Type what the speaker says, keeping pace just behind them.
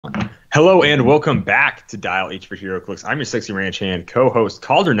Hello and welcome back to Dial H for Heroclix. I'm your sexy ranch hand co-host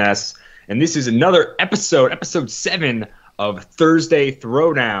Calder and this is another episode 7 of Thursday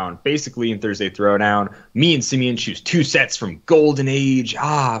Throwdown. Basically, in Thursday Throwdown, me and Simeon choose 2 sets from Golden Age,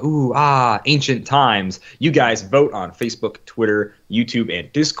 ancient times. You guys vote on Facebook, Twitter, YouTube,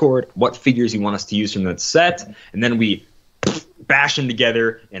 and Discord what figures you want us to use from that set, and then we bash them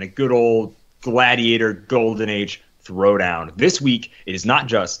together in a good old Gladiator Golden Age Throwdown. This week, it is not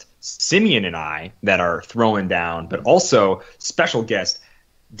just Simeon and I that are throwing down, but also special guest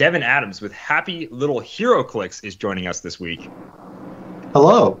Devin Adams with Happy Little Heroclix is joining us this week.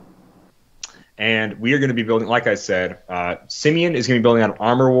 Hello. And we are going to be building, like I said, Simeon is going to be building out of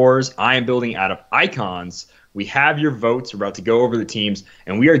Armor Wars. I am building out of Icons. We have your votes. We're about to go over the teams,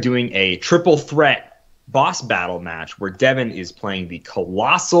 and we are doing a triple threat boss battle match where Devin is playing the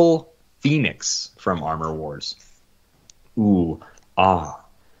Colossal Phoenix from Armor Wars.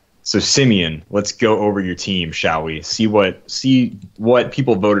 So Simeon, let's go over your team, shall we? See what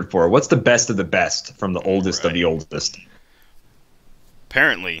people voted for. What's the best of the best from the oldest of the oldest?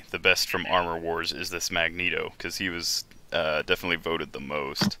 Apparently, the best from Armor Wars is this Magneto, because he was definitely voted the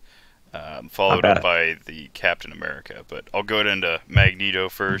most. Followed up by the Captain America. But I'll go into Magneto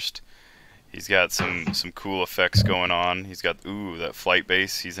first. He's got some cool effects going on. He's got, that flight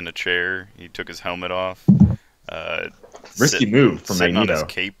base. He's in a chair. He took his helmet off. Risky move from sitting Magneto. On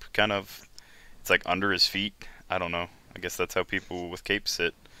his cape, kind of. It's like under his feet. I don't know. I guess that's how people with capes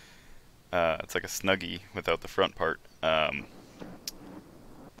sit. It's like a Snuggie without the front part.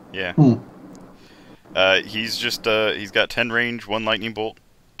 Yeah. He's got 10 range, 1 lightning bolt,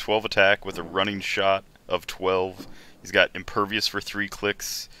 12 attack with a running shot of 12. He's got impervious for 3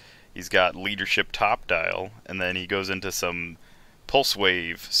 clicks. He's got leadership top dial, and then he goes into some pulse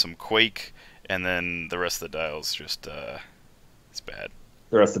wave, some quake, and then the rest of the dial's just, it's bad.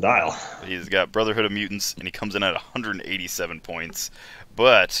 The rest of the dial. He's got Brotherhood of Mutants, and he comes in at 187 points.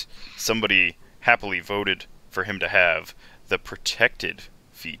 But somebody happily voted for him to have the protected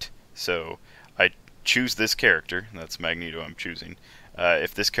feat. So I choose this character. That's Magneto I'm choosing.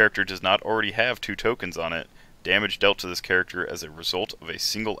 If this character does not already have 2 tokens on it, damage dealt to this character as a result of a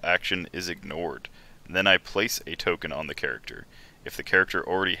single action is ignored. Then I place a token on the character. If the character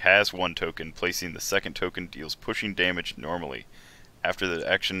already has 1 token, placing the second token deals pushing damage normally. After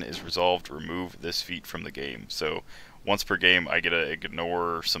the action is resolved, remove this feat from the game. So, once per game, I get to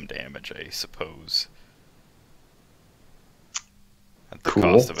ignore some damage, I suppose. At the Cool.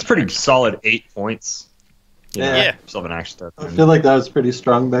 cost of It's an pretty action. solid 8 points. Yeah. Still an action step. I feel like that was pretty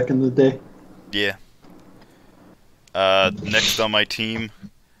strong back in the day. Yeah. Next on my team,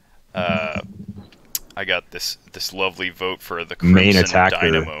 I got this lovely vote for the Crimson Main attacker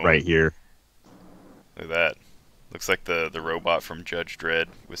Dynamo. right here. Look at that. Looks like the robot from Judge Dredd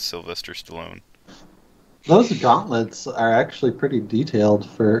with Sylvester Stallone. Those gauntlets are actually pretty detailed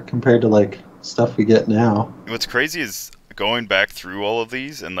compared to like stuff we get now. What's crazy is going back through all of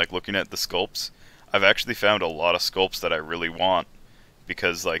these and like looking at the sculpts, I've actually found a lot of sculpts that I really want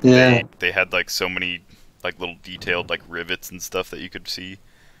because like they had like so many like little detailed like rivets and stuff that you could see.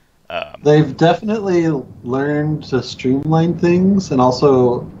 They've definitely learned to streamline things and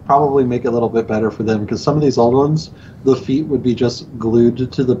also probably make it a little bit better for them because some of these old ones, the feet would be just glued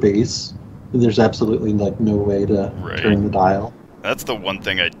to the base and there's absolutely like no way to turn the dial. That's the one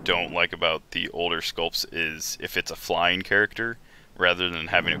thing I don't like about the older sculpts is if it's a flying character, rather than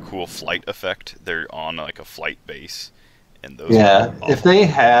having a cool flight effect, they're on like a flight base. And those if they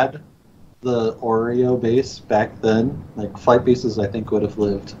had the Oreo base back then, like flight bases I think would have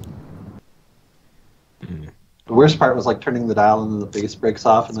lived. The worst part was like turning the dial and then the base breaks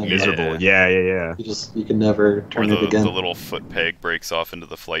off and then Miserable. Yeah. you can never turn it again. The little foot peg breaks off into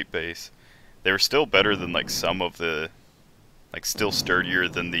the flight base. They were still better than like some of the, like still sturdier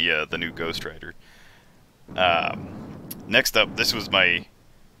than the new Ghost Rider. Next up, this was my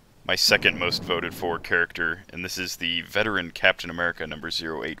second most voted for character, and this is the veteran Captain America number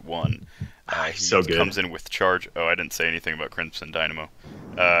 081. So good. Comes in with charge. Oh, I didn't say anything about Crimson Dynamo.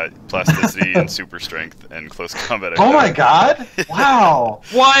 Plasticity and super strength and close combat. Oh my god! Wow!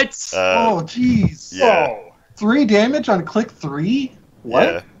 What? Oh jeez! Yeah. 3 damage on click 3?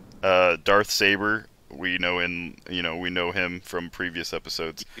 What? Yeah. Darth Saber. We know him from previous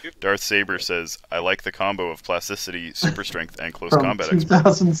episodes. Darth Saber says, "I like the combo of plasticity, super strength, and close From combat."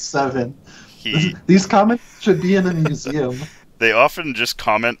 2007. He These comments should be in a museum. They often just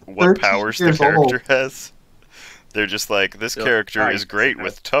comment what powers the character has. They're just like, this character is great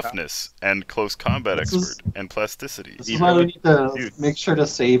with toughness and close combat expert and plasticity. This is why we need to make sure to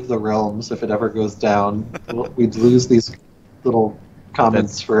save the realms if it ever goes down. We'd lose these little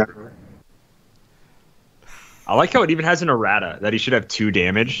comments forever. I like how it even has an errata that he should have 2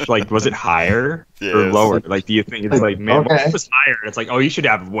 damage. Like, was it higher or Yes. lower? Like, do you think it's like, man, Okay. what was higher? It's like, oh, you should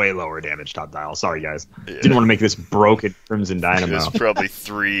have way lower damage, top dial. Sorry, guys. Yeah. Didn't want to make this broken Crimson Dynamo. There's probably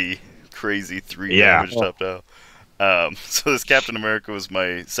 3 3 Yeah. damage top dial. So this Captain America was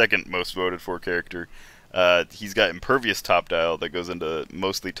my second most voted for character. He's got Impervious top dial that goes into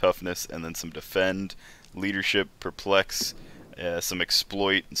mostly toughness, and then some defend, leadership, perplex, some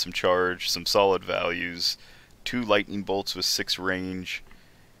exploit, and some charge, some solid values, 2 lightning bolts with 6 range.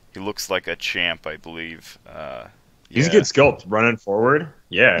 He looks like a champ, I believe. He's a good sculpt running forward.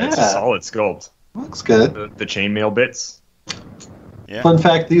 Yeah, it's a Yeah. solid sculpt. Looks good. The chainmail bits. Yeah. Fun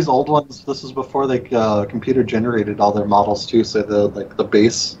fact: these old ones. This is before they computer generated all their models too. So the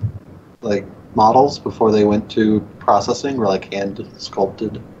base models before they went to processing were hand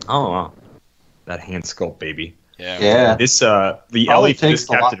sculpted. Oh, wow. That hand sculpt, baby. Yeah. This the Probably LA for this takes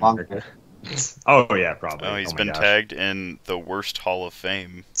a lot Captain longer. America. Oh yeah, probably. Oh, he's my been gosh. tagged in the worst Hall of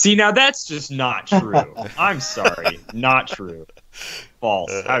Fame. See, now that's just not true. I'm sorry, not true.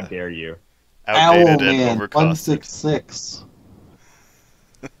 False. How dare you? Outdated and Owlman overcosted. 166.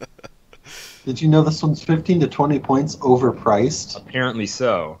 Did you know this one's 15 to 20 points overpriced? Apparently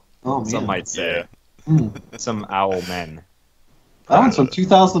so. Oh man, Some might say. Some owl men. that one's from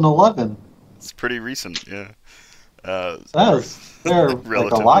 2011. It's pretty recent, yeah. There are a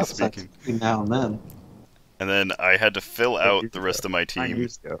Relatively lot of sets speaking. between now and then. And then I had to fill out the rest of my 9 team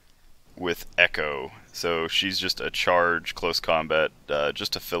years ago. with Echo. So she's just a charge, close combat,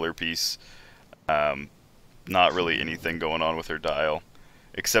 just a filler piece. Not really anything going on with her dial.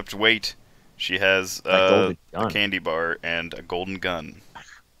 Except, wait, she has That golden a gun. candy bar and a golden gun.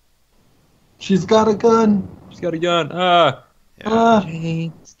 She's got a gun. She's got a gun.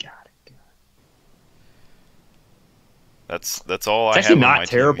 Jane's got a gun. That's all It's I actually have on my not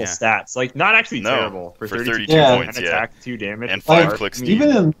terrible team, stats. Like, not actually No, terrible. for 32 32 Yeah. points, and yeah. attack, 2 damage. And 5 Like, clicks. Even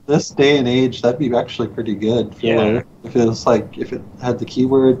in this day and age, that'd be actually pretty good. Filler. If it was if it had the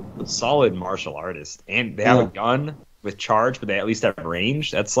keyword. Solid martial artist. And they have a gun with charge, but they at least have range.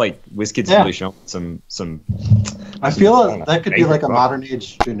 That's like, WizKid's Yeah. really shown some I feel I don't know, that could be major like a buff. modern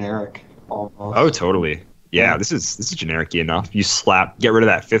age generic almost. Oh, totally. Yeah, Yeah. this is generic-y enough. You get rid of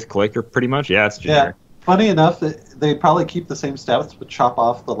that 5th clicker, pretty much. Yeah, it's generic. Funny enough, they'd probably keep the same stats but chop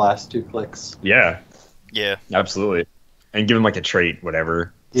off the last 2 clicks. Yeah, Yeah, absolutely. And give him like a trait,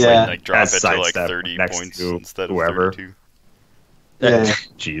 whatever. It's Yeah. like drop as it to like sidestep 30 next points to instead of whoever. 32. Yeah.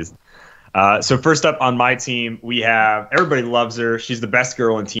 Jeez. So first up on my team, we have, everybody loves her. She's the best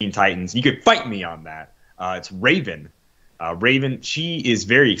girl in Teen Titans. You could fight me on that. It's Raven. Raven, she is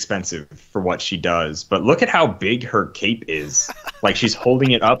very expensive for what she does, but look at how big her cape is. Like, she's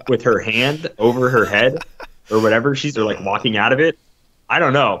holding it up with her hand over her head or whatever. Or like walking out of it. I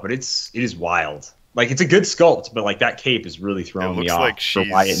don't know, but it is wild. Like, it's a good sculpt, but like that cape is really throwing me looks off like for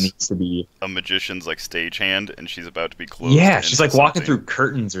why it she's needs to be. A magician's like stagehand, and she's about to be closed. Yeah, she's like into walking something. through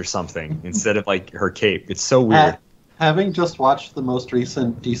curtains or something instead of like her cape. It's so weird. Having just watched the most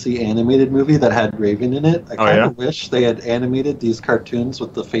recent DC animated movie that had Raven in it, I kind of wish they had animated these cartoons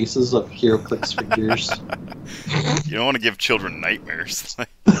with the faces of Heroclix figures. You don't want to give children nightmares.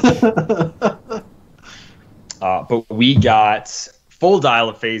 But we got full dial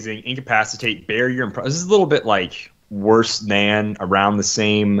of phasing, incapacitate, barrier, and this is a little bit like worse than around the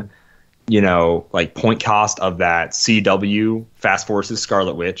same, like point cost of that CW Fast Forces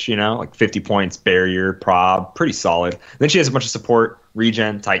Scarlet Witch, like 50 points, barrier, prob, pretty solid. Then she has a bunch of support,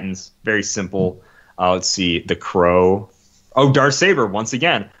 regen, Titans, very simple. Let's see, the Crow. Oh, Darksaber, once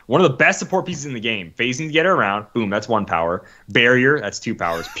again. One of the best support pieces in the game. Phasing to get her around. Boom, that's 1 power. Barrier, that's 2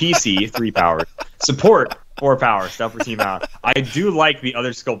 powers. PC, 3 powers. Support, 4 powers. Stuff for team out. I do like the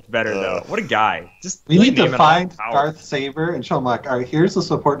other sculpt better, though. What a guy. Just We need to name it find all power. Darth Saber and show him all right, here's the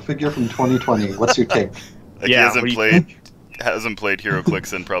support figure from 2020. What's your take? Like, Yeah, he what do you hasn't played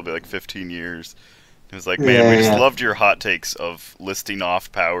Heroclix in probably like 15 years. He was like, Yeah, man, we just yeah. loved your hot takes of listing off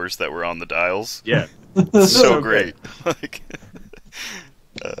powers that were on the dials. Yeah. So great. Like,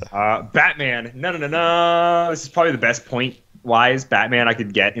 Batman. No. This is probably the best point-wise Batman I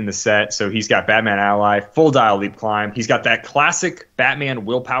could get in the set. So he's got Batman Ally, full dial leap climb. He's got that classic Batman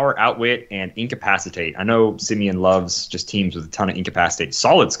willpower, outwit, and incapacitate. I know Simeon loves just teams with a ton of incapacitate.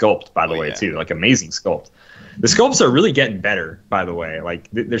 Solid sculpt, by the way, yeah. too. Like, amazing sculpt. The sculpts are really getting better, by the way. Like,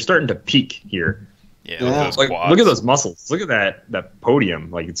 they're starting to peak here. yeah, Yeah. Look at those Like, quads. look at those muscles. Look at that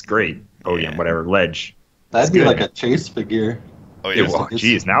podium. Like, it's great. Podium, Yeah. whatever, ledge. That'd It's be good. like a chase figure. Oh, Yeah, yeah. well,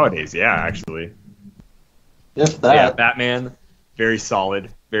 geez, nowadays, yeah, actually. If that. Yeah, Batman, very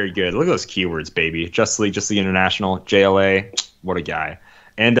solid, very good. Look at those keywords, baby. Just League International, JLA, What a guy.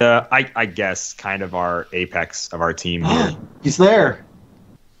 And I guess kind of our apex of our team here. He's there.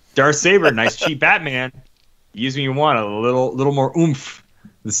 Darksaber, nice cheap Batman. Use when you want a little more oomph.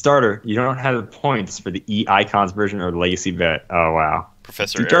 The starter. You don't have the points for the E icons version or the legacy vet. Oh wow.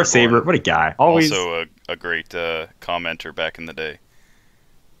 Professor Darksaber, what a guy. Always also a great commenter back in the day.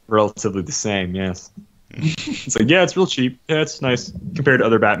 Relatively the same, yes. It's like, yeah, it's real cheap. Yeah, it's nice compared to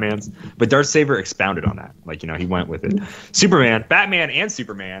other Batmans. But Darksaber expounded on that. Like, he went with it. Superman, Batman, and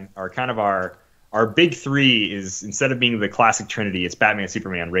Superman are kind of our big three. Is instead of being the classic trinity, it's Batman,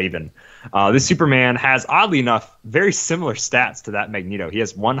 Superman, Raven. This Superman has, oddly enough, very similar stats to that Magneto. He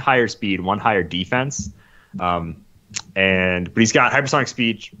has 1 higher speed, 1 higher defense. But he's got hypersonic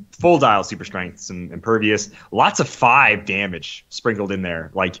speed, full dial super strength, some impervious, lots of 5 damage sprinkled in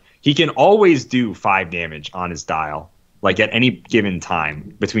there. Like, he can always do 5 damage on his dial, like at any given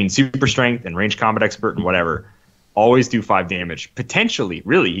time between super strength and range combat expert and whatever. Always do 5 damage. Potentially,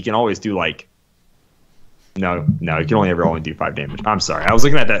 really, he can always do like. No, he can only do 5 damage. I'm sorry. I was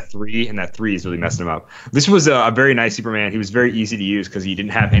looking at that 3, and that 3 is really messing him up. This was a very nice Superman. He was very easy to use because he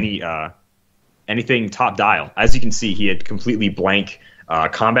didn't have anything top dial. As you can see, he had completely blank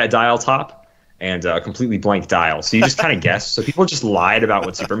combat dial top and completely blank dial. So you just kind of guessed. So people just lied about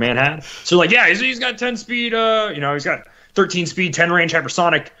what Superman had. So like, yeah, he's got 10 speed, he's got 13 speed, 10 range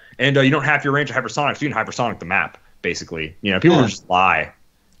hypersonic, and you don't have your range of hypersonic, so you can hypersonic the map, basically. People would just lie.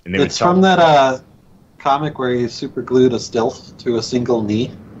 And it's from that comic where he super glued a stealth to a single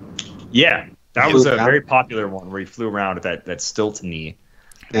knee. Yeah, that was a very popular one where he flew around with that stilt knee.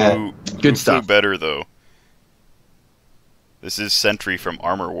 Yeah. Good stuff. Flew better though. This is Sentry from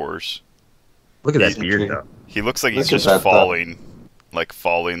Armor Wars. Look at that beard though. He looks like he's just falling with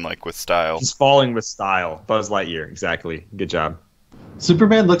style. He's falling with style. Buzz Lightyear, exactly. Good job.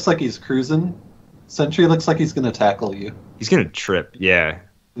 Superman looks like he's cruising. Sentry looks like he's gonna tackle you. He's gonna trip. Yeah.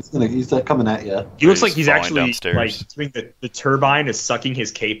 He's coming at you. He looks like he's actually downstairs. like doing the turbine is sucking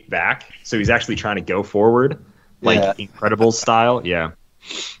his cape back, so he's actually trying to go forward, like Incredible style. Yeah.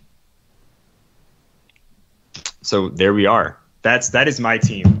 So there we are. That is my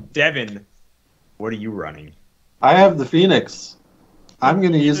team. Devin, what are you running? I have the Phoenix. I'm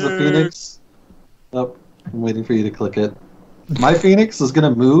going to use the Phoenix. Oh, I'm waiting for you to click it. My Phoenix is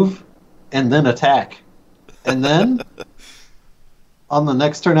going to move and then attack. And then on the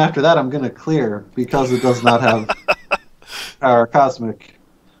next turn after that, I'm going to clear because it does not have Power Cosmic.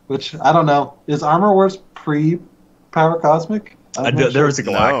 Which, I don't know. Is Armor Wars pre-Power Cosmic? There was a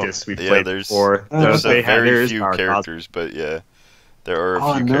Galactus we played before. There's very few characters, but yeah, there are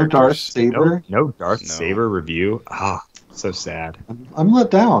a few no characters. Darth Saber? No Darth Saber review? So sad. I'm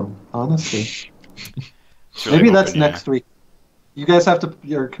let down, honestly. Really Maybe that's next week. You guys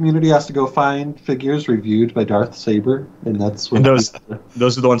your community has to go find figures reviewed by Darth Saber, and that's what. And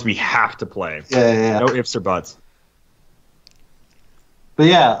those are the ones we have to play. Yeah. No ifs or buts. But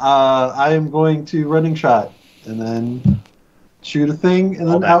yeah, I am going to running shot, and then shoot a thing, and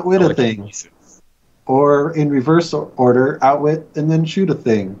then outwit a thing. Pieces. Or in reverse order, outwit and then shoot a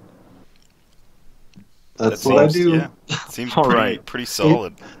thing. That's what I do. Yeah. Seems pretty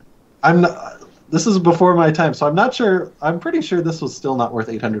solid. This is before my time, so I'm not sure. I'm pretty sure this was still not worth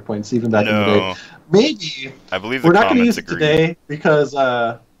 800 points even back in the day. Maybe. I believe we're not going to use it today because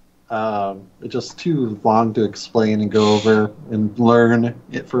it's just too long to explain and go over and learn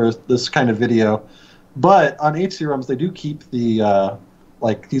it for this kind of video. But on HC ROMs, they do keep the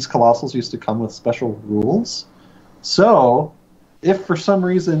these Colossals used to come with special rules. So if for some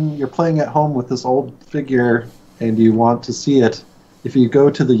reason you're playing at home with this old figure and you want to see it, if you go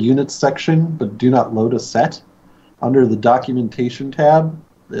to the units section but do not load a set, under the documentation tab,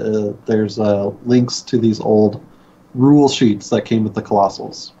 there's links to these old rule sheets that came with the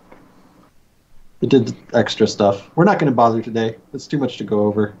Colossals. It did extra stuff. We're not going to bother today. It's too much to go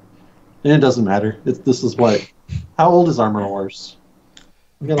over. And it doesn't matter. This is what... How old is Armor Wars?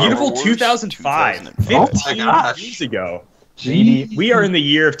 Beautiful 2005. 15 years ago. We are in the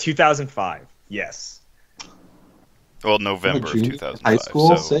year of 2005. Yes. Well, November of 2005. High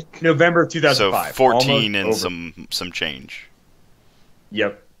school, sick. November of 2005. So 14 and some change.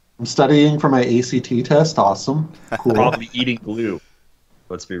 Yep. I'm studying for my ACT test. Awesome. Cool. Probably eating glue.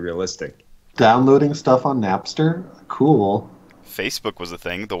 Let's be realistic. Downloading stuff on Napster. Cool. Facebook was a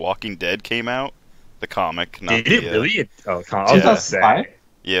thing. The Walking Dead came out. The comic. Did it really? Oh, yeah.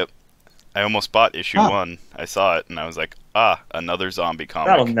 Yep. I almost bought issue 1. I saw it and I was like, another zombie comic.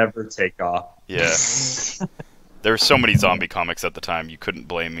 That'll never take off. Yeah. There were so many zombie comics at the time, you couldn't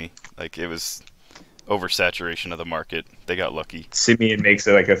blame me. Like, it was oversaturation of the market. They got lucky. Simeon makes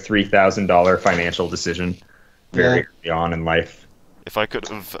it like a $3,000 financial decision. very early on in life. If I could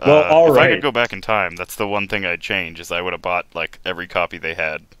have, Well, if I could go back in time, that's the one thing I'd change. Is I would have bought like every copy they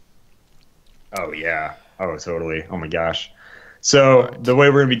had. Oh yeah. Oh totally. Oh my gosh. So the way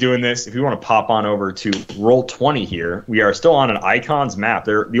we're gonna be doing this, if you want to pop on over to Roll20 here, we are still on an Icons map.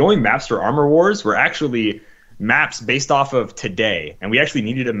 They're the only maps for Armor Wars were actually maps based off of today, and we actually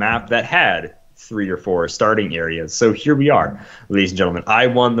needed a map that had 3 or 4 starting areas. So here we are, ladies and gentlemen. I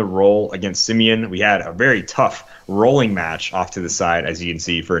won the roll against Simeon. We had a very tough rolling match off to the side, as you can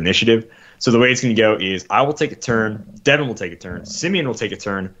see, for initiative. So the way it's going to go is I will take a turn, Devin will take a turn, Simeon will take a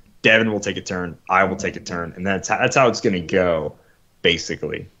turn, Devin will take a turn, I will take a turn, and that's how it's going to go,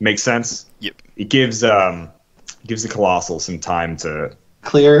 basically. Makes sense? Yep. It gives the Colossal some time to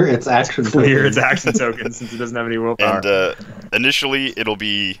clear its action token since it doesn't have any willpower. And initially, it'll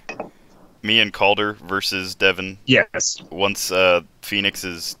be me and Calder versus Devin. Yes. Once Phoenix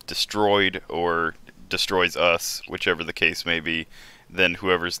is destroyed or destroys us, whichever the case may be, then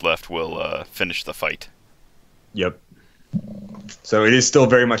whoever's left will finish the fight. Yep. So it is still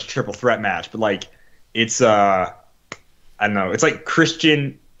very much a triple threat match, but like it's I don't know, it's like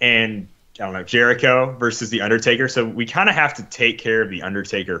Christian and Jericho versus the Undertaker. So we kind of have to take care of the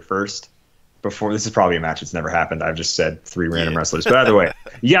Undertaker first. Before this is probably a match that's never happened. I've just said 3 random wrestlers, but either way,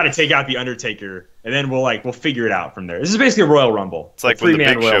 you got to take out the Undertaker, and then we'll figure it out from there. This is basically a Royal Rumble. It's like when the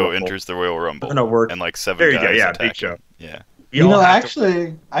Big Show enters the Royal Rumble, and like 7 there you guys go. Yeah, attack Big Show. him. Yeah. You know,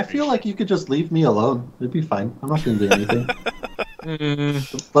 actually, I feel like you could just leave me alone. It'd be fine. I'm not going to do anything.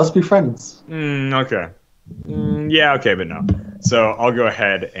 Let's be friends. Okay. Yeah, okay, but no. So I'll go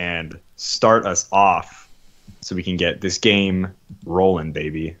ahead and start us off so we can get this game rolling,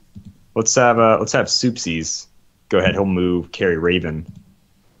 baby. Let's have Soupsies go ahead. He'll move, carry Raven.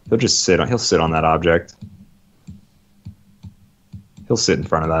 He'll sit on that object. He'll sit in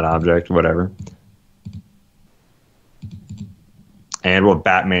front of that object, whatever. And we'll have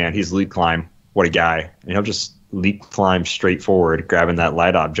Batman. He's leap climb. What a guy. And he'll just leap climb straight forward, grabbing that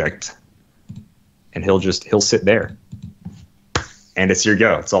light object. And he'll sit there. And it's your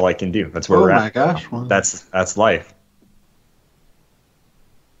go. That's all I can do. That's where we're at. Oh my gosh. Well, that's life.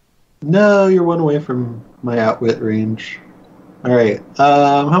 No, you're one away from my outwit range. All right.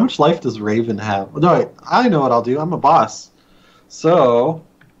 How much life does Raven have? No, wait, I know what I'll do. I'm a boss. So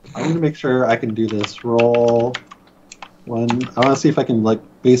I'm going to make sure I can do this. Roll 1. I want to see if I can, like,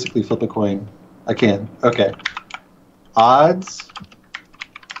 basically flip a coin. I can. Okay. Odds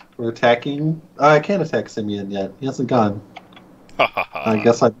for attacking. Oh, I can't attack Simeon yet. He hasn't gone. I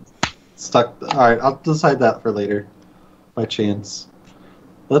guess I'm stuck. All right, I'll decide that for later. By chance.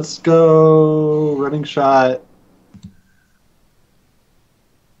 Let's go running shot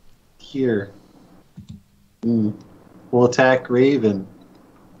here. We'll attack Raven.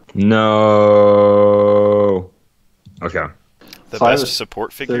 No. Okay. The best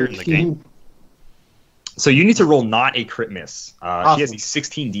support figure 13. In the game. So you need to roll not a crit miss. Awesome. He has a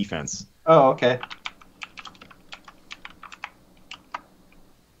 16 defense. Oh, okay.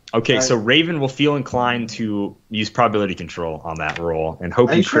 Okay, right. So Raven will feel inclined to use probability control on that roll and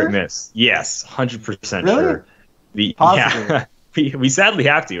hope you crit miss. Yes, 100% really? Sure. Yeah, we sadly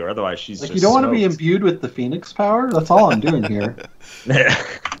have to, or otherwise she's like, just you don't want to be smoked. Imbued with the Phoenix power? That's all I'm doing here.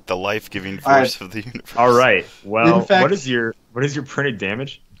 The life-giving force of the universe. All right. Well, in fact, what is your printed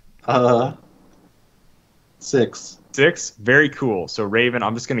damage? 6. 6? Very cool. So Raven,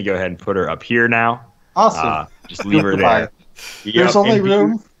 I'm just going to go ahead and put her up here now. Awesome. Just leave her there. Yep,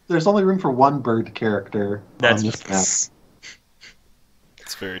 There's only room for one bird character on this map.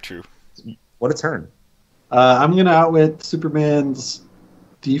 That's very true. What a turn. I'm going to outwit Superman's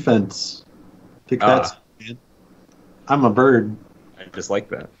defense. Pick that. I'm a bird. I just like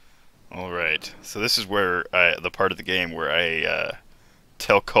that. All right. So this is where the part of the game where I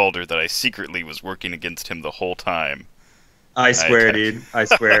tell Calder that I secretly was working against him the whole time. I swear, dude. I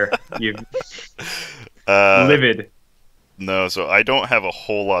swear. You livid. No, so I don't have a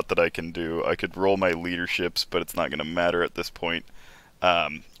whole lot that I can do. I could roll my leaderships, but it's not going to matter at this point.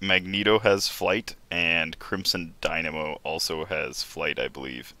 Magneto has flight, and Crimson Dynamo also has flight, I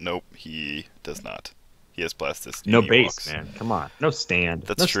believe. Nope, he does not. He has Blastus. No base, man. Come on. No stand.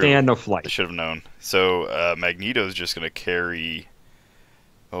 That's no true. Stand, no flight. I should have known. So Magneto's just going to carry...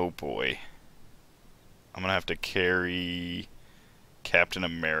 Oh, boy. I'm going to have to carry Captain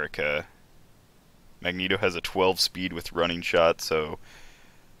America. Magneto has a 12 speed with running shot, so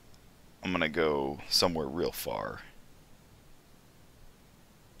I'm going to go somewhere real far.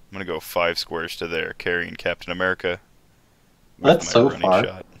 I'm going to go 5 squares to there, carrying Captain America. That's so far.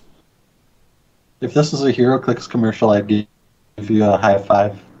 Shot. If this was a HeroClix commercial, I'd give you a high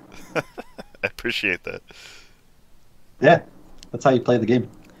five. I appreciate that. Yeah, that's how you play the game.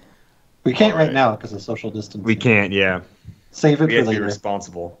 We can't Alright. right now because of social distancing. We can't, yeah. Save it We for have to be later.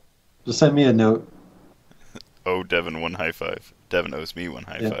 responsible. Just send me a note. Oh, Devin, one high five. Devin owes me one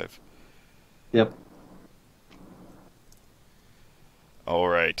high five. Yep.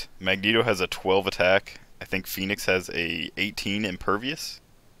 Alright. Magneto has a 12 attack. I think Phoenix has a 18 impervious.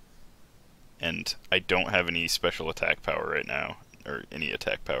 And I don't have any special attack power right now. Or any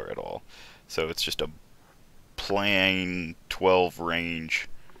attack power at all. So it's just a plain 12 range.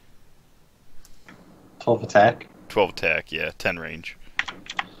 12 attack. 12 attack, yeah. 10 range.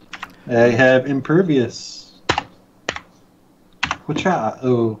 I have impervious. Which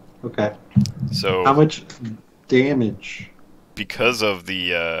oh, okay. So How much damage? because of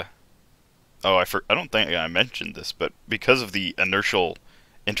the I don't think I mentioned this, but because of the inertial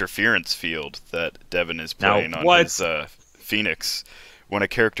interference field that Devin is playing on his Phoenix, when a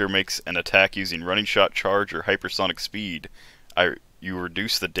character makes an attack using running shot, charge, or hypersonic speed, you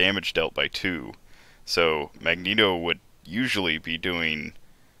reduce the damage dealt by 2. So Magneto would usually be doing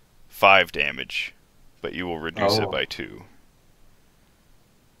 5 damage, but you will reduce it by 2.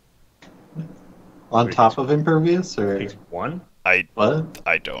 On top of impervious, or Takes 1? what?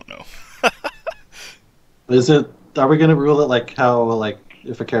 I don't know. Is it? Are we gonna rule it like how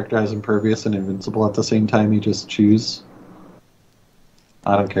if a character has impervious and invincible at the same time, you just choose?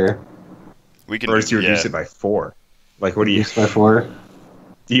 I don't care. We can Or is you reduce it by 4? Like, what do you... Reduce by 4. How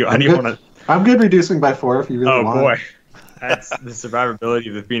do you want to... I'm good reducing by 4 if you really want. Oh, boy. That's the survivability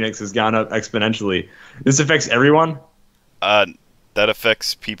of the Phoenix has gone up exponentially. This affects everyone? That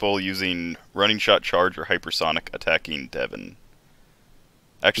affects people using running shot, charge, or hypersonic attacking Devin.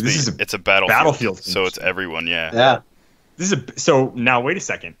 Actually, it's a battlefield, so it's everyone. Yeah. Yeah. So now wait a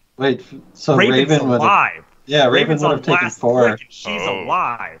second. Wait. So Raven's Raven would. alive. Yeah, Raven's Raven on would have taken last 4. click, and she's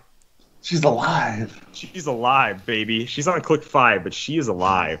alive. She's alive. She's alive, baby. She's on click 5, but she is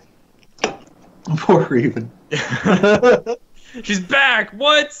alive. Poor Raven. She's back.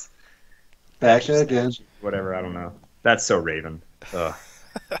 What? Back again. Whatever. I don't know. That's so Raven. Ugh.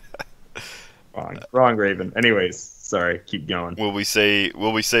 Wrong Raven. Anyways, sorry. Keep going. Will we say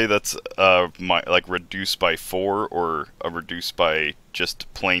that's reduced by 4 or a reduced by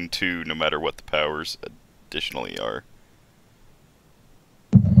just plain 2, no matter what the powers additionally are?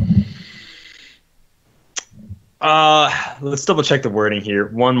 Let's double check the wording here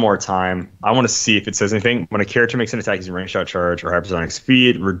one more time. I want to see if it says anything. When a character makes an attack using range shot, charge, or hypersonic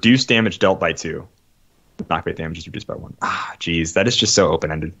speed, reduce damage dealt by 2. Knockback damage is reduced by 1. Jeez, that is just so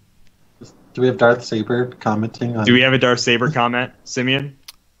open-ended. Do we have Darth Saber commenting on? Do we have a Darth Saber comment, Simeon?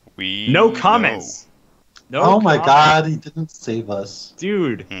 No comments. No. Oh my comments. God, he didn't save us,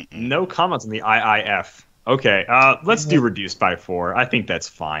 dude. No comments on the IIF. Okay, let's do reduced by 4. I think that's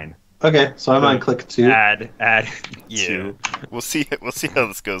fine. Okay, so I'm on click 2. Add yeah. 2. We'll see how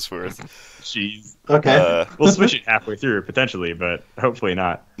this goes for us. Jeez. Okay. We'll switch it halfway through potentially, but hopefully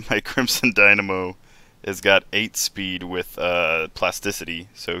not. My Crimson Dynamo has got 8 speed with plasticity,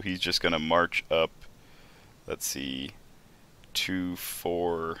 so he's just gonna march up. Let's see, 2,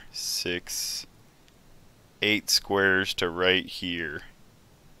 4, 6, 8 squares to right here.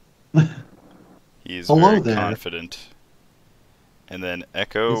 He is Hello very there. confident. And then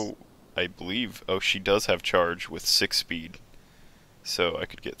Echo, I believe. Oh, she does have charge with 6 speed, so I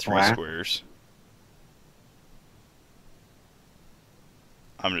could get 3 squares.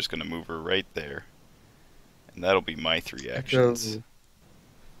 I'm just gonna move her right there. And that'll be my 3 actions.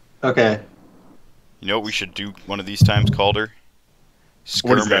 Okay. You know what we should do one of these times, Calder?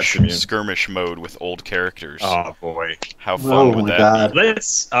 What is that, Simeon? Skirmish mode with old characters. Oh boy. How fun would that be?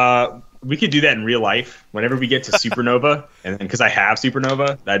 Let's we could do that in real life. Whenever we get to Supernova, and then because I have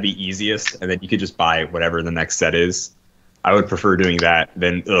Supernova, that'd be easiest, and then you could just buy whatever the next set is. I would prefer doing that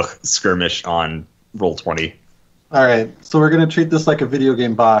than skirmish on Roll20. All right, so we're going to treat this like a video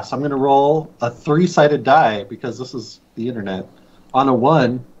game boss. I'm going to roll a 3-sided die because this is the internet. On a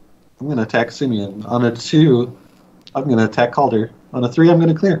 1, I'm going to attack Simeon. On a 2, I'm going to attack Calder. On a 3, I'm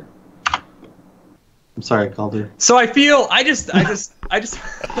going to clear. I'm sorry, Calder. So I feel I just I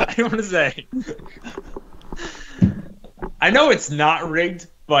don't want to say. I know it's not rigged,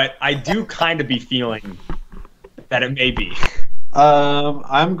 but I do kind of be feeling that it may be.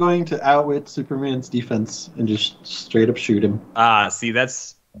 I'm going to outwit Superman's defense and just straight up shoot him. See,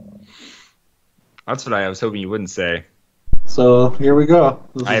 that's what I was hoping you wouldn't say. So here we go.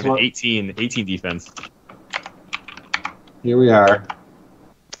 I have an 18 defense. Here we are.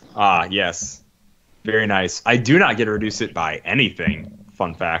 Yes. Very nice. I do not get to reduce it by anything.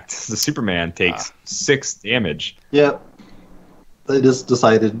 Fun fact. The Superman takes 6 damage. Yep. I just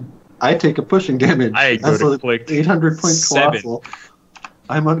decided I take a pushing damage. I go to click 800 point 7. colossal.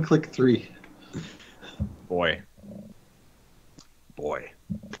 I'm on click 3. Boy.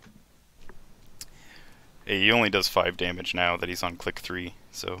 Hey, he only does 5 damage now that he's on click 3,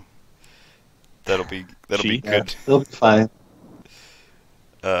 so that'll be good. Yeah, it'll be fine.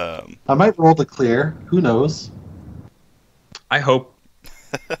 I might roll to clear. Who knows? I hope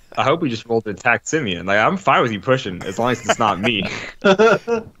we just rolled to attack Simeon. Like, I'm fine with you pushing as long as it's not me.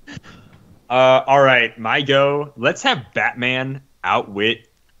 All right, my go. Let's have Batman outwit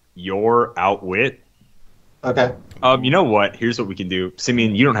your outwit. Okay. You know what? Here's what we can do.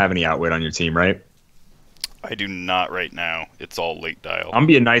 Simeon, you don't have any outwit on your team, right? I do not right now. It's all late dial. I'm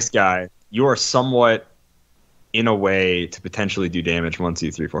be a nice guy. You are somewhat in a way to potentially do damage. 1,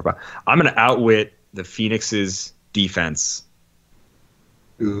 2, 3, 4, 5. I'm gonna outwit the Phoenix's defense.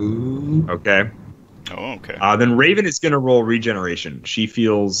 Ooh. Okay. Oh, okay. Then Raven is gonna roll regeneration. She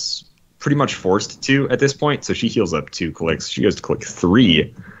feels pretty much forced to at this point, so she heals up 2 clicks. She goes to click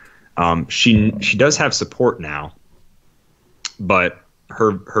 3. She does have support now, but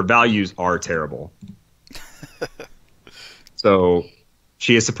her values are terrible. So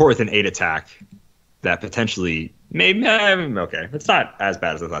she has support with an 8 attack that potentially maybe okay. It's not as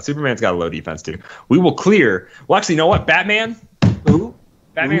bad as I thought. Superman's got a low defense too. We will clear. Well, actually, you know what? Batman's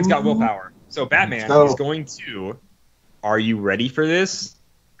got willpower. So Batman is going to. Are you ready for this?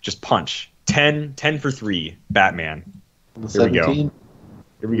 Just punch. 10 for 3. Batman. Here we go. Here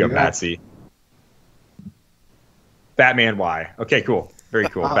we go, Batsy. Batman Y. Okay, cool. Very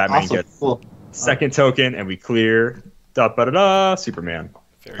cool. Batman awesome. gets second token, and we clear. Superman.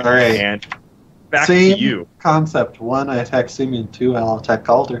 Very All right. And back Same to you. concept. 1, I attack Simeon. 2, I'll attack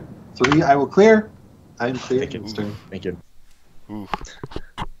Calder. 3, I will clear. I'm clear. Thank you. Ooh.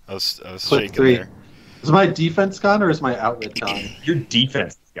 I was Click shaking 3. there. Is my defense gone or is my outwit gone? Your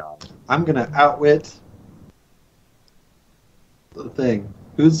defense is gone. I'm gonna outwit the thing.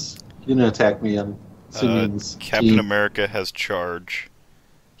 Who's gonna attack me on Simeon's Captain team? America has charge.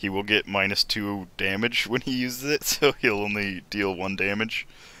 He will get -2 damage when he uses it, so he'll only deal 1 damage.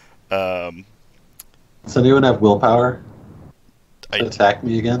 Does anyone have willpower to attack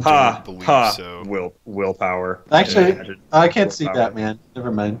me again? Believe so. Willpower. Actually, I can't see willpower. Batman.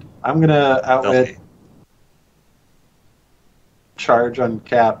 Never mind. I'm gonna outwit charge on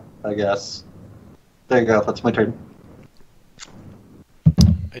Cap, I guess. There you go. That's my turn.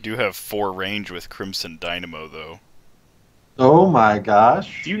 I do have 4 range with Crimson Dynamo, though. Oh my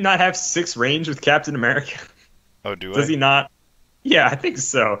gosh. Do you not have 6 range with Captain America? Oh, do I? Does he not? Yeah, I think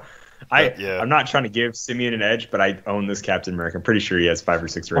so. Yeah. I'm not trying to give Simeon an edge, but I own this Captain America. I'm pretty sure he has 5 or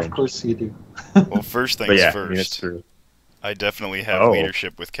 6 range. Of course you do. Well, first things But yeah, first. I mean, it's true. I definitely have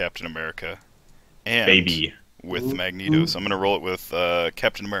leadership with Captain America. And Baby. with Magneto. So I'm going to roll it with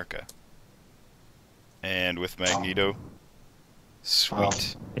Captain America. And with Magneto.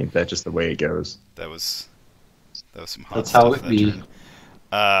 Sweet. Ain't that just the way it goes? That was some hot That's stuff. how it be.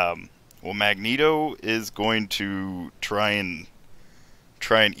 Turn. Well, Magneto is going to try and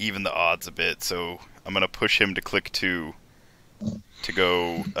even the odds a bit. So I'm going to push him to click 2 to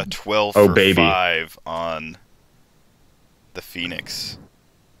go a 12 for 5 on the Phoenix.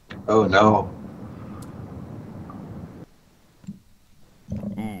 Oh no.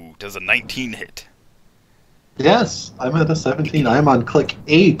 Ooh, does a 19 hit? Yes, I'm at a 17. I'm on click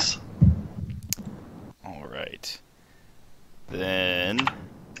 8. All right. Then,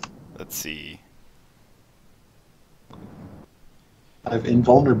 let's see. I have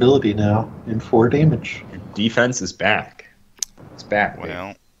invulnerability now and 4 damage. Your defense is back. It's back.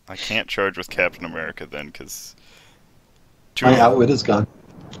 Well, I can't charge with Captain America then, because My outwit is gone.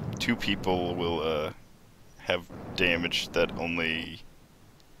 2 people will have damage that only...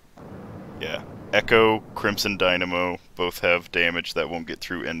 Yeah. Echo, Crimson Dynamo both have damage that won't get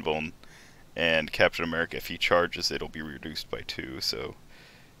through Invuln. And Captain America, if he charges, it'll be reduced by 2, so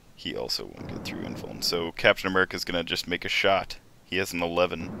he also won't get through Invuln. So Captain America's gonna just make a shot. He has an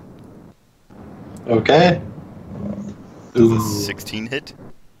 11. Okay. Does a 16 hit?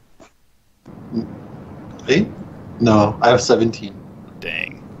 8? No, I have 17.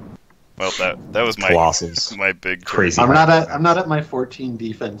 Dang. Well, that was my Colossals. my big Crazy. I'm not at my 14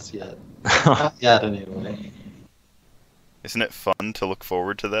 defense yet. Not yet, anyway. Isn't it fun to look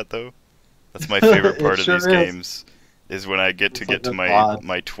forward to that, though? That's my favorite part of sure these is. games, is when I get to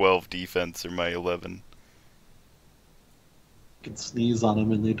my 12 defense or my 11. You can sneeze on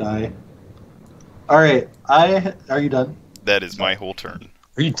them and they die. Alright, are you done? That is my whole turn.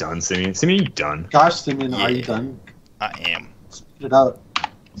 Are you done, Simeon? Simeon, you done? Gosh, Simeon, are you Yeah. done? I am. Spit it out.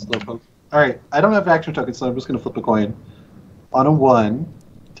 Slowpoke. Alright, I don't have action tokens, so I'm just going to flip a coin. On a 1,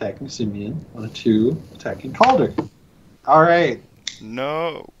 attacking Simeon. On a 2, attacking Calder. All right.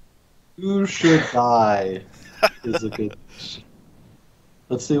 No. Who should die? Is a good.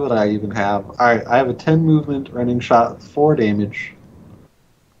 Let's see what I even have. All right, I have a 10 movement running shot with 4 damage.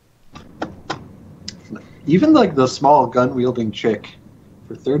 Even like the small gun wielding chick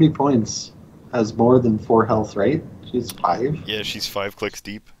for 30 points has more than 4 health, right? She's 5. Yeah, she's 5 clicks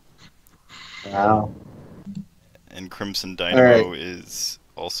deep. Wow. And Crimson Dynamo is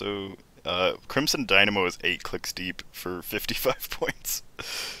also... Crimson Dynamo is 8 clicks deep for 55 points.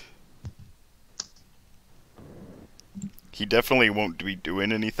 He definitely won't be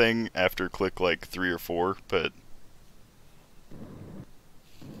doing anything after click like 3 or 4, but...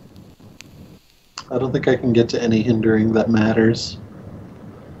 I don't think I can get to any hindering that matters.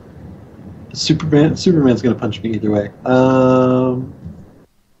 Superman's gonna punch me either way.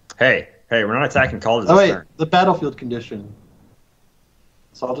 Hey, we're not attacking Calder Oh this wait, turn. the battlefield condition.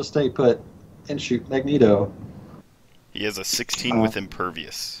 So I'll just stay put and shoot Magneto. He has a 16 with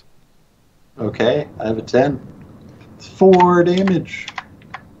Impervious. Okay, I have a 10. 4 damage.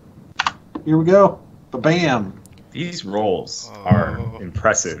 Here we go. Ba-bam. These rolls are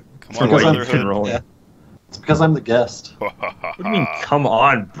impressive. Come on, What you've Brotherhood. been rolling. Yeah. It's because I'm the guest. What do you mean, come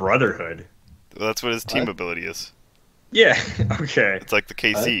on, Brotherhood? Well, that's what his team What? ability is. Yeah, okay. It's like the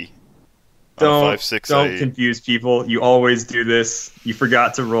KC. Don't 5-6-8. confuse people. You always do this. You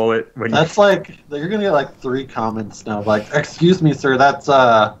forgot to roll it when That's like you're gonna get like 3 comments now. Like, excuse me, sir, that's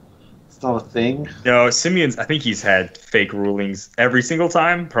it's not a thing. No, Simeon's. I think he's had fake rulings every single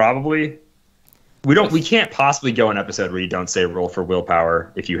time. Probably. We can't possibly go an episode where you don't say roll for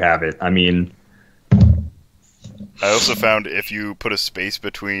willpower if you have it. I mean, I also found if you put a space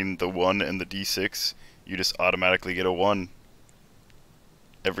between the 1 and the D6, you just automatically get a 1.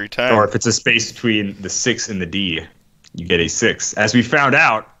 Every time. or if it's a space between the 6 and the D, you get a 6. As we found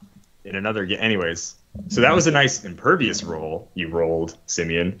out in another game. Anyways, so that was a nice impervious roll you rolled,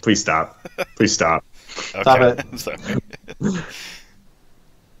 Simeon. Please stop. Please stop. Okay. Stop it. Sorry.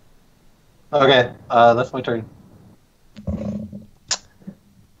 Okay, that's my turn.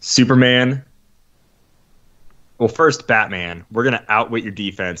 Superman. Well, first, Batman. We're going to outwit your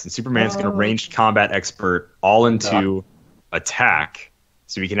defense, and Superman's going to ranged combat expert all into attack,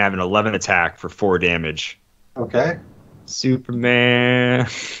 so we can have an 11 attack for 4 damage. Okay. Superman.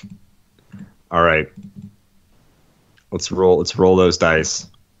 All right. Let's roll those dice.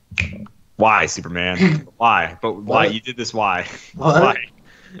 Why, Superman? Why? But why? What? You did this, why? What? Why?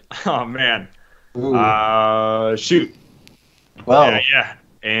 Oh, man. Ooh. Shoot. Well, Yeah.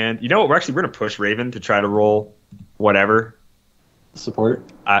 And you know what? We're going to push Raven to try to roll whatever. support.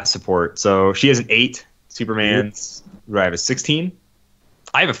 Support. So she has an 8. Superman's. Do I have a 16?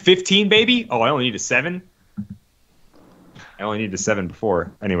 I have a 15, baby. Oh, I only need a 7. I only needed a 7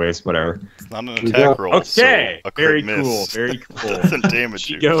 before. Anyways, whatever. It's not an you attack go. roll. Okay. So a crit Very miss cool. Very cool. doesn't damage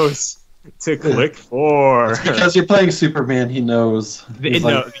She you. goes to click 4. Because you're playing Superman, he knows. He's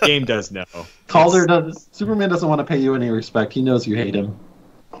No, like, the game does know. Calder does. Superman doesn't want to pay you any respect. He knows you hate him.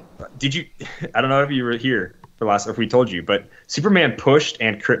 Did you? I don't know if you were here for last, or if we told you, but Superman pushed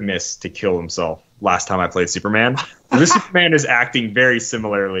and crit missed to kill himself last time I played Superman. This Superman is acting very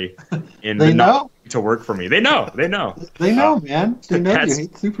similarly in They the know? not to work for me. They know. They know, man. They know you that's-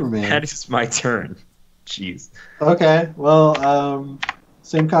 hate Superman. That is my turn. Jeez. Okay, well,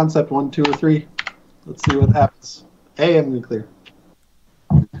 same concept, 1, 2, or 3. Let's see what happens. Hey, I'm gonna clear.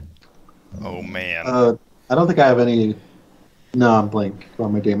 Oh man. I don't think I have any. No, I'm blank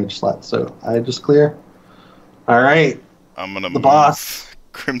on my damage slot, so I just clear. All right, I'm gonna the move boss.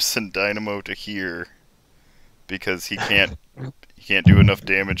 Crimson Dynamo to here because he can't do enough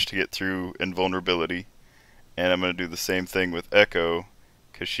damage to get through invulnerability, and I'm gonna do the same thing with Echo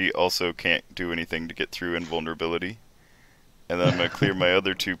because she also can't do anything to get through invulnerability, and then I'm gonna clear my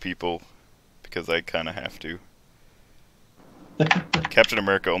other 2 people because I kind of have to. Captain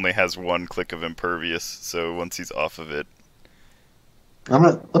America only has 1 click of impervious, so once he's off of it,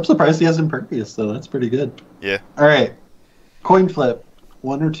 I'm surprised he has impervious though. That's pretty good. yeah. All right, coin flip,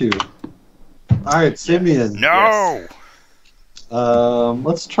 1 or 2. All right, Simeon. No.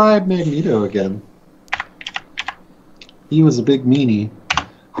 Let's try Magneto again. He was a big meanie.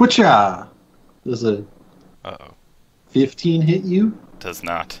 Whoocha! Does a Uh-oh. 15 hit you? Does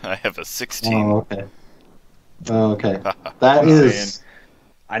not. I have a 16. Oh, okay. Oh, okay. That is.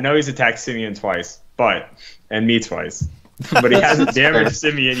 I know he's attacked Simeon twice, and me twice, but he hasn't damaged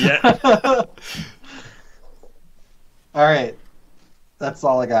Simeon yet. All right. That's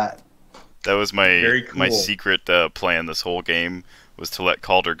all I got. That was my Very cool. my secret plan this whole game was to let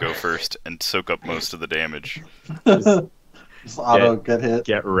Calder go first and soak up most of the damage. Just auto get hit.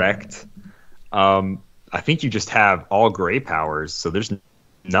 Get wrecked. I think you just have all gray powers, so there's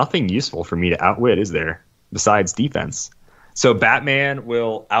nothing useful for me to outwit, is there? Besides defense. So Batman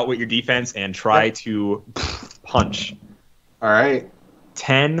will outwit your defense and try to punch. All right.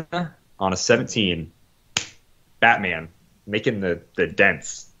 10 on a 17. Batman making the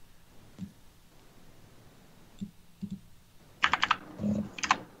dents.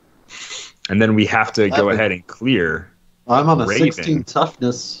 And then we have to go ahead and clear. I'm on a Raven 16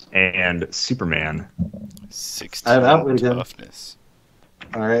 toughness. And Superman. 16 I have outwit again. toughness.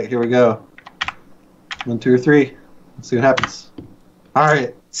 All right, here we go. 1, 2, or 3. Let's see what happens. All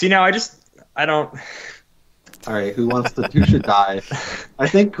right. See, now I don't. All right, who should die? I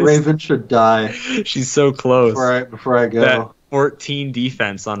think Raven should die. She's so close. Before I go. That 14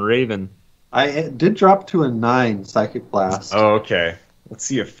 defense on Raven. I did drop to a 9 Psychic Blast. Oh, okay. Let's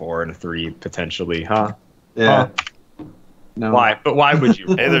see a 4 and a 3 potentially, huh? Yeah. Huh? No. Why? But why would you?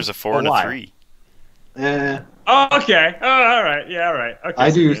 Hey, there's a 4 and a Why? 3. Eh. Oh, okay. Oh, all right. Yeah, all right. Okay.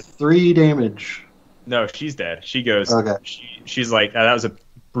 I do Simeon. 3 damage. No, she's dead. She goes. Okay. She's like, that was a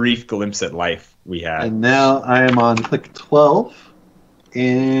brief glimpse at life we had. And now I am on click 12.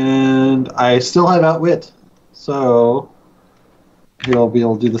 And I still have Outwit. So he'll be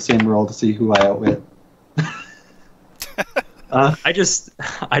able to do the same roll to see who I outwit. I just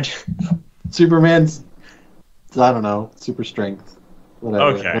Superman's, I don't know, super strength.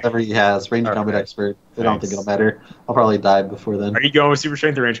 Whatever, Okay. whatever he has. Range combat expert. I don't think it'll matter. I'll probably die before then. Are you going with super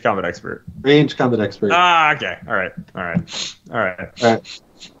strength or range combat expert? Range combat expert. Ah, okay. All right.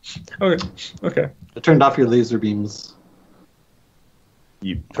 Okay. I turned off your laser beams.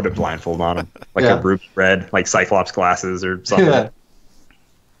 You put a blindfold on him, like Yeah. a ruby red, like Cyclops glasses or something. Yeah.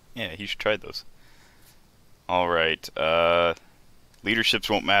 Yeah, he should try those. Alright, leaderships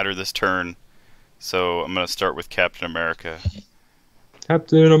won't matter this turn, so I'm going to start with Captain America.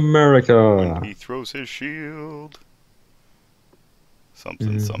 Captain America. When he throws his shield.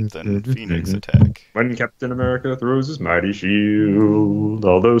 Something, Phoenix attack. When Captain America throws his mighty shield,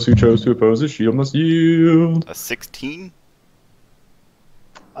 all those who chose to oppose his shield must yield. A 16?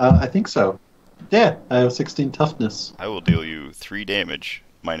 I think so. Yeah, I have 16 toughness. I will deal you 3 damage,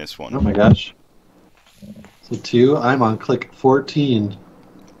 -1. Oh my gosh. So 2, I'm on click 14.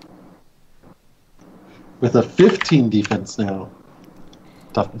 With a 15 defense now.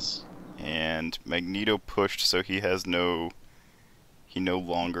 Toughness. And Magneto pushed, so he no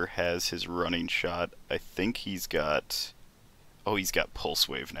longer has his running shot. I think he's got... Oh, he's got Pulse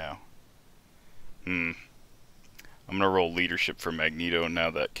Wave now. I'm gonna roll leadership for Magneto now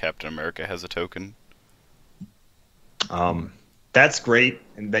that Captain America has a token. That's great,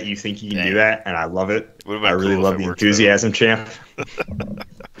 and that you think you can do that, and I love it. Would've been I really cool if love it the worked enthusiasm, champ.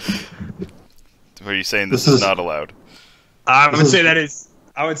 Are you saying this is not allowed? I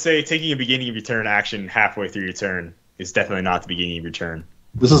would say taking a beginning of your turn action halfway through your turn is definitely not the beginning of your turn.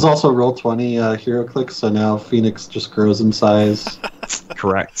 This is also roll 20 Heroclix, so now Phoenix just grows in size.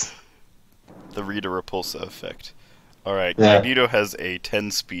 Correct. The Rita Repulsa effect. Alright, Yeah. Magneto has a 10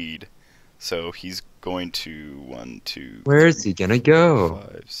 speed, so he's going to 1, 2, Where is he gonna go?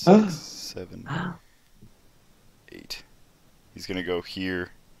 5, 6, 7, 8. He's gonna go here,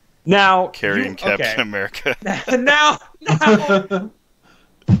 Now carrying Captain America. now.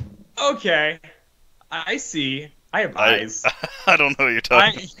 Okay, I see. I have eyes. I don't know what you're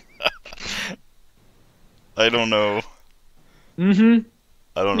talking about. I don't know. Mm-hmm.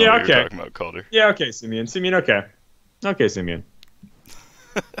 I don't know what you're talking about, Calder. Yeah, okay, Simeon. Okay. Okay, Simeon.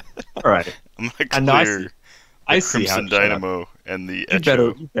 All right. I'm gonna clear the I see how Crimson Dynamo and the you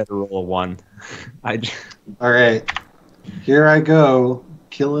Echo. better roll a 1. Alright. Here I go.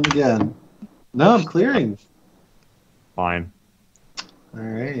 Killing again. No, I'm clearing. Fine.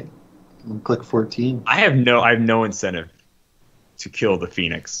 Alright. I'm gonna click 14. I have no incentive to kill the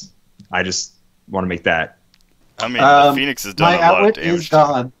Phoenix. I just want to make that. I mean, the Phoenix has done my a lot of outwit damage. is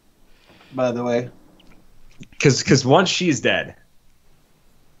gone, by the way. Because once she's dead,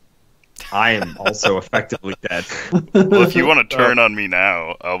 I am also effectively dead. Well, if you want to turn on me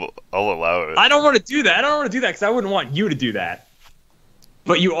now, I'll allow it. I don't want to do that. Because I wouldn't want you to do that.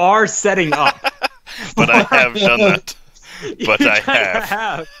 But you are setting up. But I have done that. But I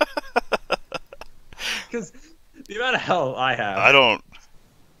have. Because the amount of hell I have.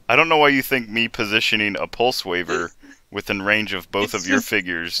 I don't know why you think me positioning a pulse waver within range of both of your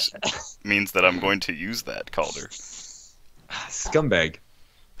figures means that I'm going to use that, Calder. Scumbag.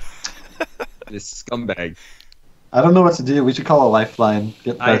 This scumbag. I don't know what to do. We should call a lifeline.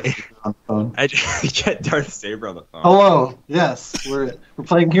 Get Darth Saber on the phone. I get Darth Saber on the phone. Hello. Yes, we're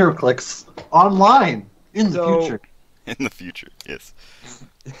playing Heroclix online in the future. In the future, yes.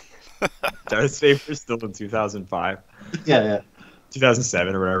 Darth Vader still in 2005. Yeah.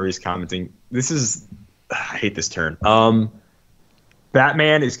 2007 or whatever he's commenting. This is, I hate this turn.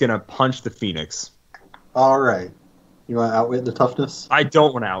 Batman is gonna punch the Phoenix. All right. You want to outwit the toughness? I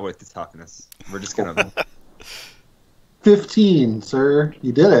don't want to outwit the toughness. We're just gonna. 15, sir.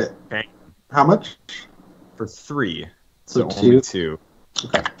 You did it. Okay. How much? For 3. So only 2.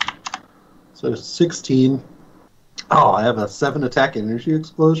 Okay. So 16. Oh, I have a 7 attack energy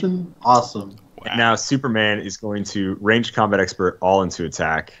explosion. Awesome. Wow. And now Superman is going to range combat expert all into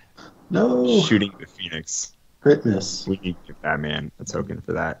attack. No. Shooting the Phoenix. Crit miss. We need to give Batman a token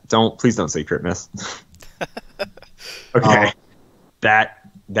for that. Please don't say crit miss. Okay.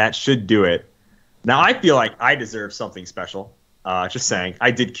 That should do it. Now I feel like I deserve something special. Just saying. I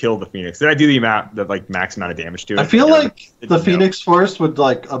did kill the Phoenix. Did I do the max amount of damage to it? I feel like the Phoenix Force would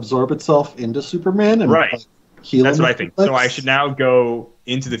absorb itself into Superman and right. Heal That's him. what I think. So I should now go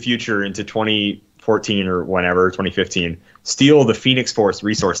into the future, into 2014 or whenever, 2015, steal the Phoenix Force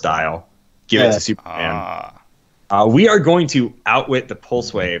resource dial, give it to Superman. We are going to outwit the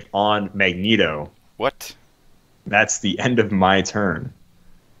Pulse Wave on Magneto. What? That's the end of my turn.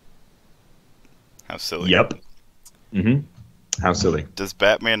 How silly. Yep. How silly. Does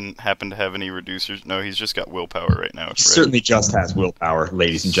Batman happen to have any reducers? No, he's just got willpower right now. He certainly just has willpower,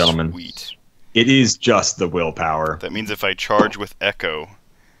 ladies and gentlemen. Sweet. It is just the willpower. That means if I charge with Echo,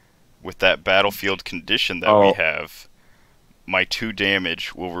 with that battlefield condition that we have, my 2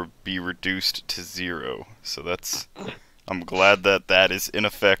 damage will be reduced to 0. So that's... I'm glad that is in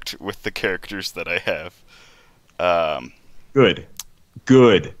effect with the characters that I have. Good.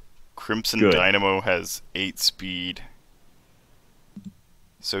 Good. Crimson Good. Dynamo has 8 speed.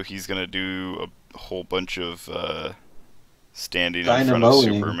 So he's going to do a whole bunch of standing in front of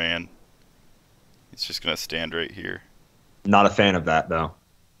Superman. He's just going to stand right here. Not a fan of that, though.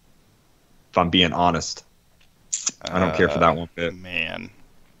 If I'm being honest. I don't care for that one bit. Man.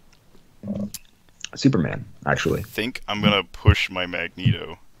 Superman, actually. I think I'm going to push my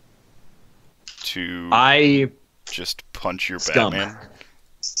Magneto to just punch your Batman.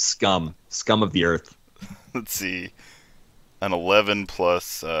 Scum of the earth. Let's see. An 11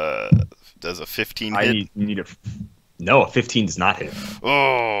 plus, does a 15 hit? No, a 15 does not hit.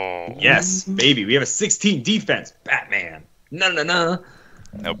 Oh! Yes, baby. We have a 16 defense. Batman. No.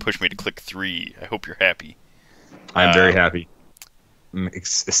 Now push me to click 3. I hope you're happy. I'm very happy.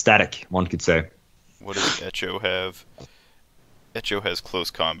 Ecstatic, one could say. What does Echo have? Echo has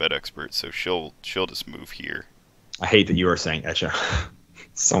close combat expert, so she'll just move here. I hate that you are saying Echo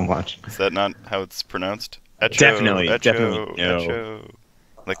so much. Is that not how it's pronounced? Echo, definitely no. Echo.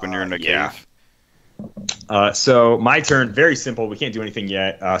 Like when you're in a cave. So my turn, very simple. We can't do anything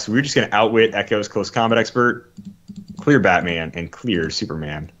yet. So we're just going to outwit Echo's close combat expert, clear Batman, and clear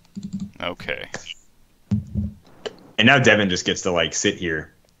Superman. Okay. And now Devin just gets to sit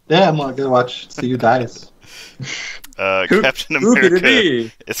here. Yeah, I'm gonna see who dies. Captain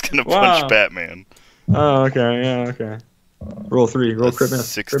America is going to punch Batman. Oh, okay. Yeah, okay. Roll 3. Roll crit miss.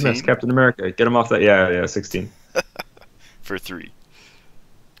 16? Crit miss, Captain America. Get him off that. Yeah, 16. For 3.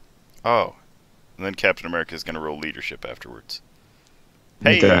 Oh. And then Captain America is going to roll leadership afterwards.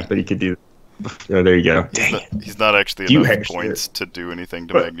 Hey! Okay, but he could do... Oh, there you go. He's not actually enough points to do anything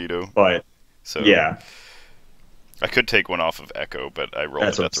to Magneto. But, so yeah. I could take one off of Echo, but I rolled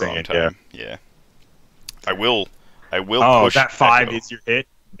it at the wrong time. Yeah. I will push Oh, that 5 Echo. is your hit?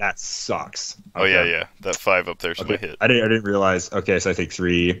 That sucks. Okay. Oh, yeah. That 5 up there's my hit. I didn't realize. Okay, so I take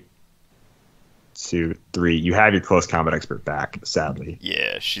 3, 2, 3. You have your close combat expert back, sadly.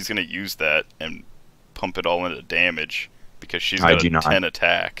 Yeah, she's going to use that and pump it all into damage because she's got a 10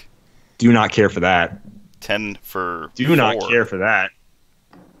 attack. Do not care for that. 10 for Do 4. not care for that.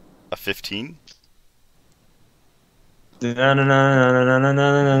 A 15? Batman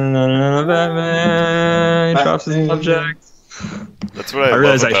drops his object. That's what I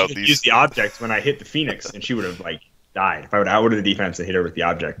realized love I about should these. use the object when I hit the Phoenix, and she would have died. If I would have outwitted the defense and hit her with the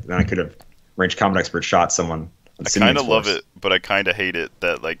object, then I could have ranged combat expert shot someone. I kind of love it, but I kind of hate it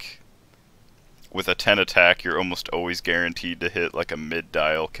that with a 10 attack, you're almost always guaranteed to hit a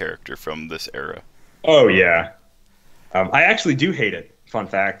mid-dial character from this era. Oh yeah, I actually do hate it. Fun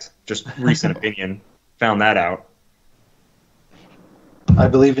fact, just recent opinion. Found that out. I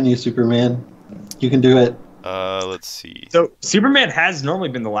believe in you, Superman. You can do it. Let's see. So Superman has normally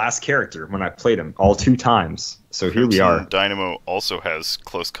been the last character when I played him, all 2 times. So here we are. Dynamo also has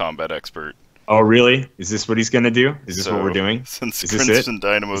close combat expert. Oh really? Is this what he's gonna do? Is this what we're doing? Since Crimson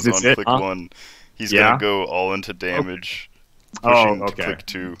Dynamo's on click 1, he's gonna go all into damage. Pushing to click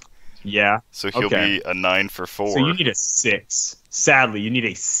 2. Yeah. So he'll be a 9 for 4. So you need a 6. Sadly, you need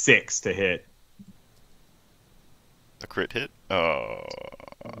a 6 to hit. A crit hit? Oh.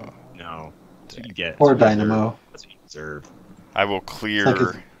 No. That's what you get. Or Dynamo. That's what you deserve. I will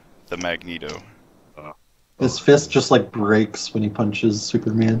clear the Magneto. His fist just like breaks when he punches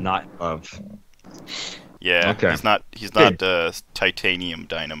Superman. Not of. Yeah, Okay. he's not titanium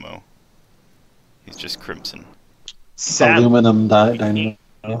Dynamo. He's just Crimson. Sadly, Aluminum Dynamo.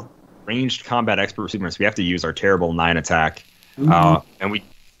 ranged combat expert Superman, so we have to use our terrible 9 attack. And we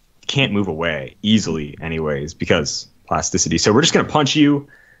can't move away easily anyways because plasticity. So we're just going to punch you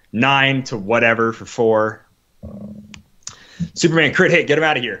 9 to whatever for 4. Superman crit hit, get him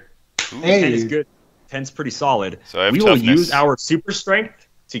out of here. Hey. 10 is good. 10's pretty solid. So I have we toughness. will use our super strength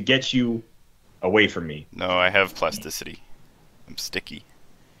to get you away from me. No, I have plasticity. I'm sticky.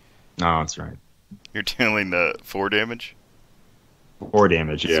 Oh, that's right. You're dealing the 4 damage? 4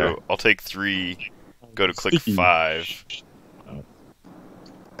 damage, yeah. So I'll take 3, go to click 5,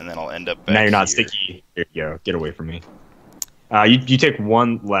 and then I'll end up back Now you're not here. sticky. Here you go. Get away from me. You take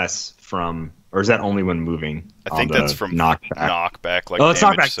 1 less from, or is that only when moving? I think that's from knockback. Like it's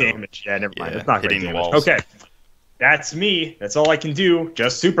damage, knockback so damage. Yeah, never mind. yeah, It's knockback hitting damage. walls. Okay. That's me. That's all I can do.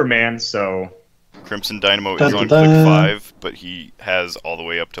 Just Superman, so... Crimson Dynamo Dun, is on dun, click dun. 5, but he has all the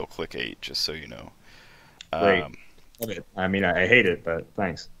way up till click 8, just so you know. Great. Love it. I mean, I hate it, but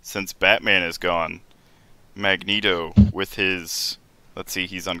thanks. Since Batman is gone, Magneto with his... Let's see,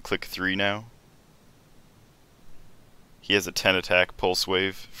 he's on click 3 now. He has a 10 attack pulse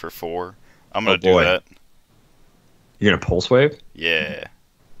wave for 4. I'm going to do boy. that. You're gonna pulse wave? Yeah.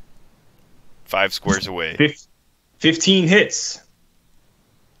 5 squares away. 15 hits.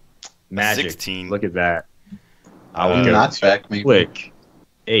 Magic. 16. Look at that. I Uh, will go Knock back, maybe. click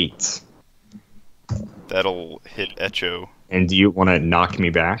 8. That'll hit Echo. And do you want to knock me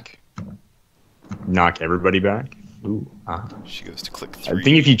back? Knock everybody back? Ooh. She goes to click 3. I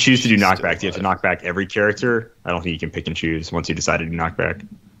think if you choose to do She's knockback, still you have to alive. knock back every character. I don't think you can pick and choose once you decide to do knockback.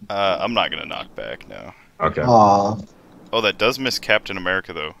 I'm not going to knock back, no. Okay. Aw. Oh, that does miss Captain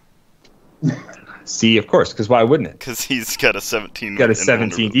America, though. See, of course, because why wouldn't it? Because he's got a 17. He's got a in 17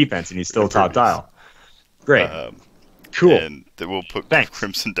 vulnerability. defense, and he's still top Impervious. dial. Great. Cool. And then we'll put Thanks.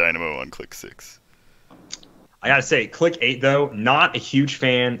 Crimson Dynamo on click 6. I gotta say, click 8 though, not a huge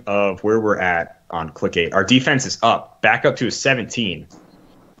fan of where we're at on click 8. Our defense is up, back up to a 17.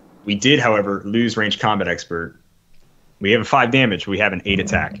 We did, however, lose range combat expert. We have a 5 damage. We have an 8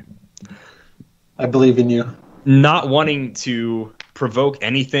 attack. I believe in you. Not wanting to provoke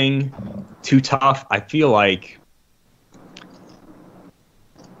anything too tough, I feel like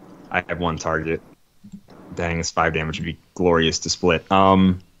I have 1 target. Dang, this 5 damage would be glorious to split.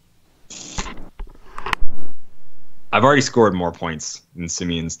 I've already scored more points than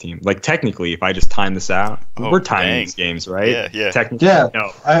Simeon's team. Like, technically, if I just time this out, Oh, we're timing dang. these games, right? Yeah, yeah. Technically, Yeah.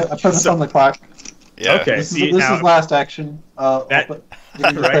 no. I put this on the clock. Yeah. Okay. This, see, is, this now- is last action. That- Did you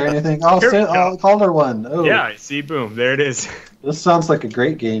declare Right. anything? Oh, Here we go. Calder won. Oh, Yeah, see, boom, there it is. This sounds like a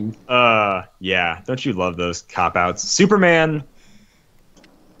great game. Yeah. Don't you love those cop-outs? Superman.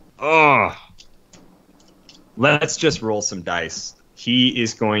 Oh. Let's just roll some dice. He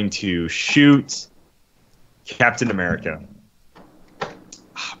is going to shoot Captain America.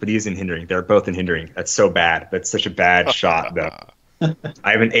 But he isn't hindering. They're both in hindering. That's so bad. That's such a bad shot, though.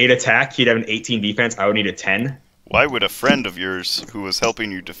 I have an 8 attack. He'd have an 18 defense. I would need a 10. Why would a friend of yours who was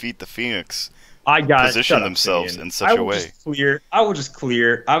helping you defeat the Phoenix I got position shut up, themselves Simeon. in such a way? I will just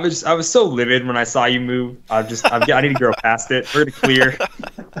clear. I was so livid when I saw you move. I need to grow past it. We're gonna clear.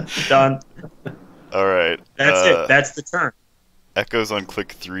 Done. All right. That's it. That's the turn. Echo's on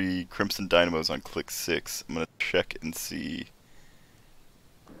click 3. Crimson Dynamo's on click 6. I'm gonna check and see.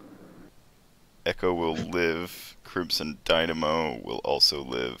 Echo will live. Crimson Dynamo will also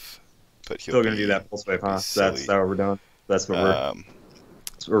live, but he'll Still gonna be do that pulse wave, huh? silly. That's how we're doing. That's what Um,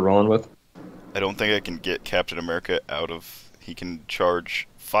 we're rolling with. I don't think I can get Captain America out of. He can charge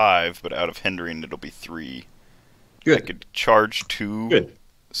 5, but out of hindering it'll be 3. I Good. could charge 2 Good.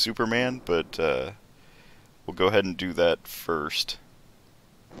 Superman, but we'll go ahead and do that first.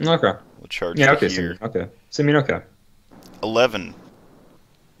 Okay. We'll charge Yeah. to Okay. here. Simeon. Okay. Simeon. Okay. 11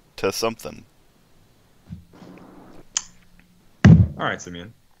 to something. All right,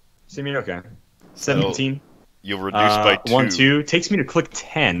 Simeon. Simeon. Okay. 17. You'll reduce by 2. 1, 2 takes me to click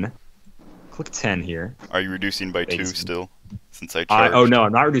 10. Click 10 here. Are you reducing by 2 Thanks. still? Since I charged. Oh no,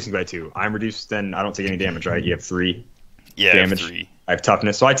 I'm not reducing by 2. I'm reduced. Then I don't take any damage, right? You have 3 yeah, damage. 3. I have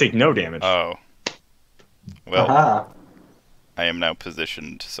toughness, so I take no damage. Oh. Well, Aha. I am now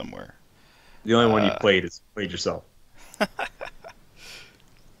positioned somewhere. The only one you played yourself.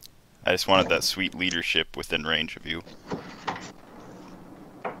 I just wanted that sweet leadership within range of you.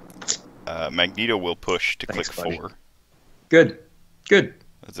 Magneto will push to click 4. Good. Good.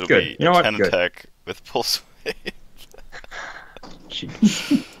 It'll Good. be a 10 attack with Pulse Wave.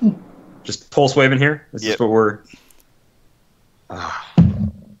 Just Pulse Wave in here? This is what we're...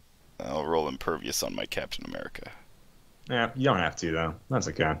 I'll roll Impervious on my Captain America. Yeah, you don't have to, though. That's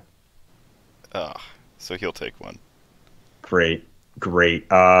okay. So he'll take 1. Great.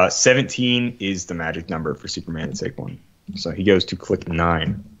 17 is the magic number for Superman to take 1. So he goes to click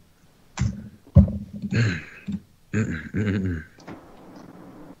 9.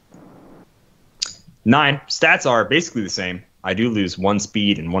 9. Stats are basically the same. I do lose 1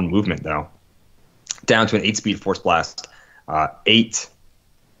 speed and 1 movement, though. Down to an 8 speed Force Blast. 8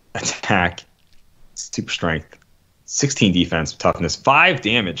 attack. Super strength. 16 defense with toughness. 5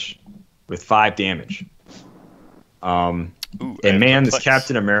 damage with 5 damage. And man, this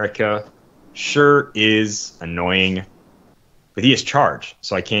Captain America sure is annoying. But he has charge,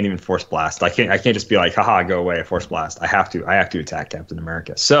 so I can't even Force Blast. I can't just be like, haha, go away, Force Blast. I have to attack Captain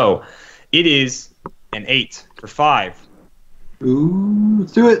America. So it is an 8 for 5. Ooh,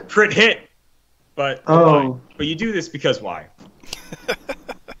 let's do it. Crit hit. But why? But you do this because why?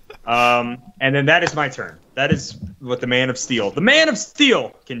 And then that is my turn. That is what the Man of Steel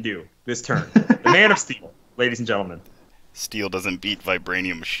can do this turn. The Man of Steel, ladies and gentlemen. Steel doesn't beat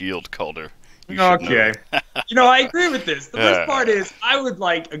Vibranium Shield, Calder. Okay. I agree with this. The worst part is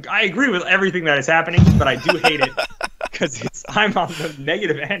I agree with everything that is happening, but I do hate it because I'm on the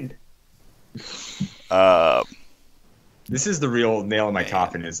negative end. This is the real nail in my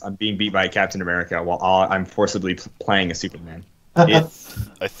coffin. Is I'm being beat by Captain America while I'm forcibly playing a Superman. I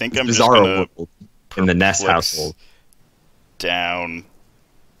think I'm just gonna in the Ness household down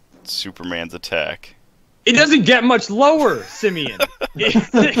Superman's attack. It doesn't get much lower, Simeon. I'm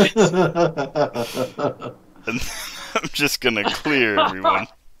just gonna clear everyone.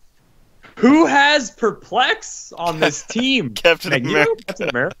 Who has Perplex on this team? Captain America. Captain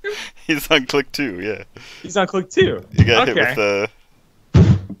America? He's on click 2, yeah. He's on click 2. You got hit with the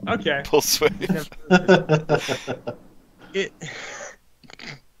Pulse Wave.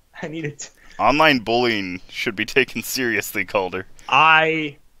 I need it. Online bullying should be taken seriously, Calder.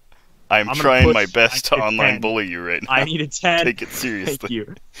 I'm trying my best to online bully you right now. I need a 10. Take it seriously.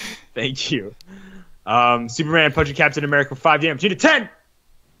 Thank you. Superman punching Captain America for 5 damage. Need a 10.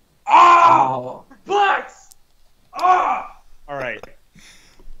 Oh! Perplex! Oh! All right.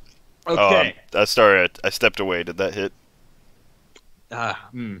 Okay. Sorry, I stepped away. Did that hit? If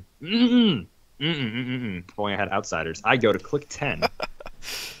only I had outsiders. I go to click 10.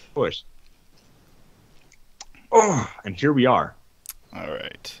 Push. Oh, and here we are. All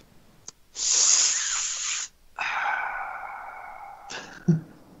right. I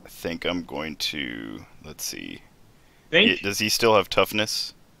think I'm going to... Let's see. Does he still have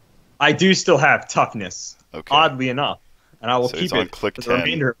toughness? I do still have toughness. Okay. Oddly enough. And I will keep it click for 10. the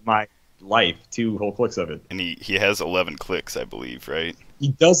remainder of my life. 2 whole clicks of it. And he has 11 clicks, I believe, right? He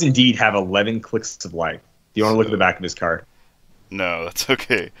does indeed have 11 clicks of life. Do you want to look at the back of his card? No, that's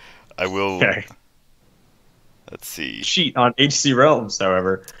okay. I will... Okay. Let's see. Cheat on HC Realms,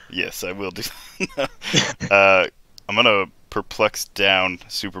 however. Yes, I will do. I'm gonna perplex down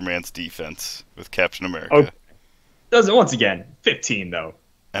Superman's defense with Captain America. Okay. Does it once again. 15 though.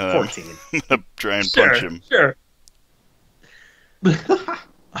 And 14. I'm gonna try and punch him. Sure.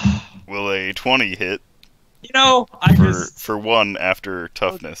 Will a 20 hit? For 1 after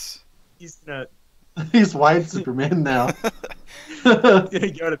toughness. He's wide Superman now. He's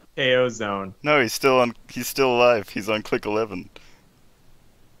gonna go to the KO zone. No, he's still alive. He's on click 11.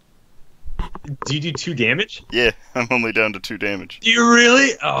 Do you do 2 damage? Yeah, I'm only down to 2 damage. Do you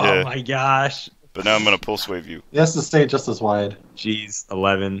really? Oh yeah. My gosh. But now I'm gonna pulse wave you. He has to stay just as wide. Jeez,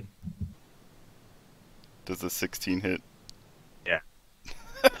 11. Does the 16 hit? Yeah.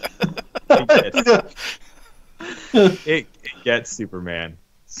 It gets Superman.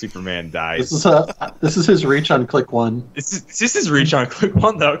 Superman dies. This is his reach on click 1. This is his reach on click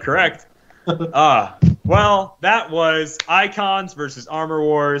 1 though, correct? Well, that was Icons versus Armor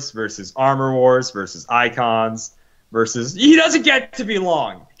Wars versus Armor Wars versus Icons versus. He doesn't get to be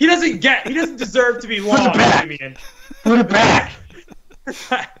long. He doesn't deserve to be long. Put it back.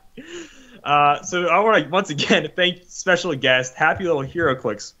 So I want to once again thank special guest Happy Little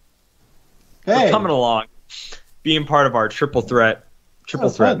Heroclix for coming along, being part of our triple threat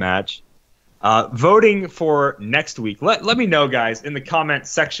match. Voting for next week. Let me know, guys, in the comment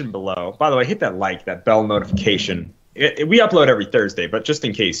section below. By the way, hit that bell notification We upload every Thursday, but just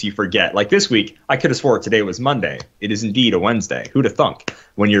in case you forget, like this week, I could have swore today was Monday. It is indeed a Wednesday. Who'd have thunk?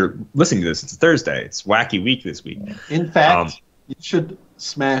 When you're listening to this, it's a Thursday. It's wacky week this week. In fact, you should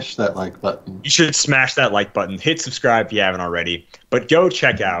smash that like button. You should smash that like button. Hit subscribe if you haven't already. But go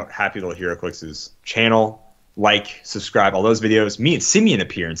check out Happy Little Heroclix's channel. Like, subscribe, all those videos. Me and Simeon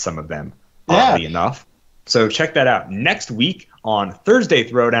appear in some of them, oddly enough. So check that out. Next week on Thursday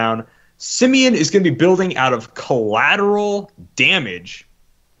Throwdown, Simeon is going to be building out of Collateral Damage.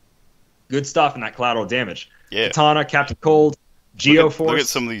 Good stuff in that Collateral Damage. Yeah. Katana, Captain Cold, Geoforce. Look at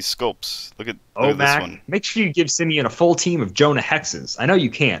some of these sculpts. Look at this one. Make sure you give Simeon a full team of Jonah Hexes. I know you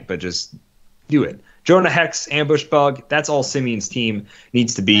can't, but just do it. Jonah Hex, Ambush Bug, that's all Simeon's team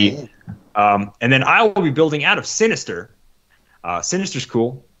needs to be. And then I will be building out of Sinister. Sinister's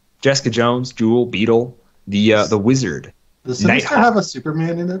cool. Jessica Jones, Jewel, Beetle, the Wizard. Does Sinister have a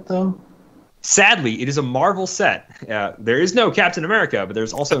Superman in it, though? Sadly, it is a Marvel set. There is no Captain America, but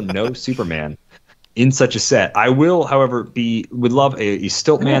there's also no Superman in such a set. I will, however, would love a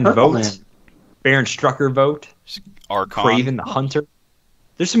Stiltman vote, Man. Baron Strucker vote, Archon. Kraven the Hunter.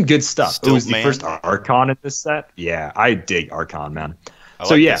 There's some good stuff. It was the Stiltman. first Archon in this set. Yeah, I dig Archon, man. I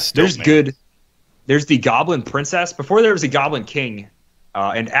So like yeah, this there's Stiltman. good. There's the Goblin Princess. Before there was a Goblin King,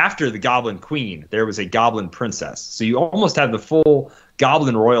 and after the Goblin Queen, there was a Goblin Princess. So you almost have the full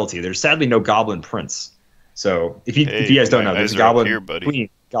Goblin royalty. There's sadly no Goblin Prince. So if you guys don't know, there's a Goblin Queen,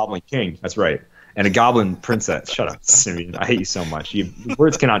 Goblin King. That's right. And a Goblin Princess. Shut up, Simeon. I hate you so much.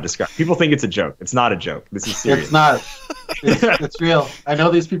 Words cannot describe. People think it's a joke. It's not a joke. This is serious. It's not. It's real. I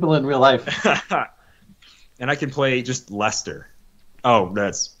know these people in real life. And I can play just Lester. Oh,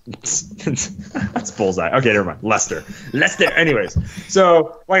 that's bullseye. Okay, never mind. Lester. Anyways,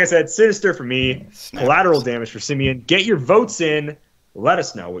 so like I said, Sinister for me, Collateral Damage for Simeon. Get your votes in. Let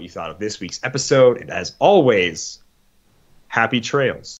us know what you thought of this week's episode. And as always, happy trails.